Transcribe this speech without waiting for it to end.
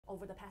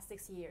over the past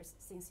 6 years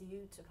since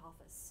you took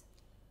office?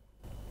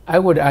 I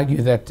would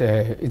argue that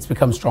it's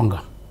become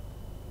stronger.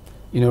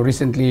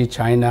 Recently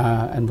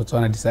China and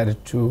Botswana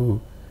decided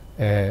to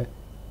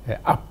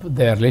up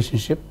their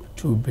relationship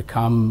to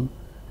become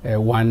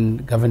one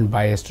governed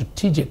by a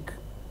strategic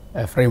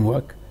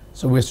framework.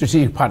 So we're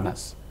strategic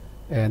partners,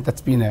 and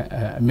that's been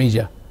a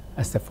major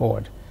step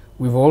forward.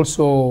 We've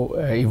also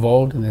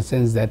evolved in the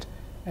sense that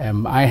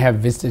I have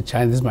visited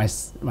China. This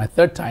is my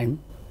third time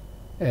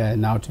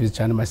now to visit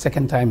China. My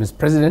second time as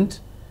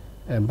president,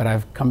 but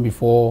I've come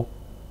before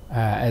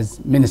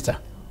as minister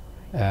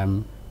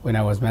when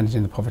I was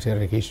managing the poverty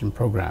eradication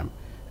program.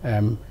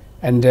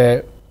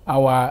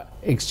 Our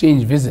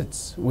exchange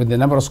visits with the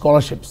number of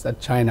scholarships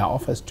that China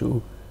offers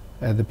to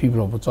the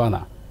people of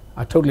Botswana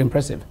are totally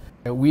impressive.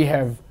 We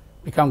have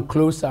become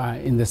closer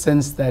in the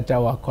sense that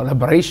our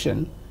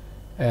collaboration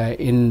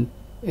in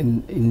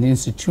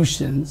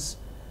institutions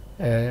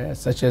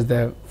such as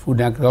the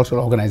Food and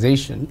Agricultural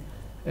Organization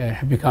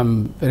have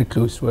become very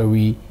close, where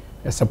we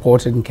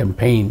supported and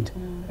campaigned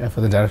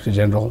for the Director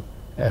General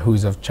who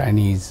is of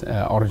Chinese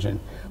origin.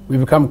 We've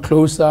become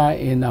closer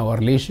in our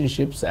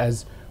relationships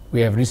as we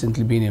have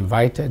recently been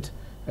invited,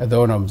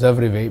 though on an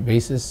observatory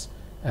basis,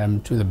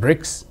 to the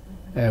BRICS,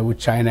 which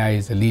China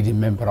is a leading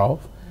member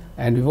of.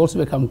 And we've also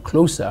become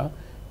closer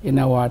in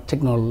our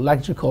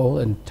technological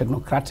and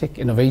technocratic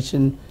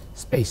innovation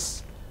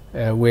space,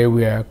 where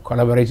we are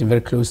collaborating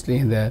very closely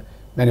in the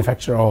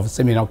manufacture of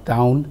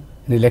semi-knockdown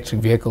and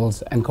electric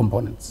vehicles and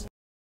components.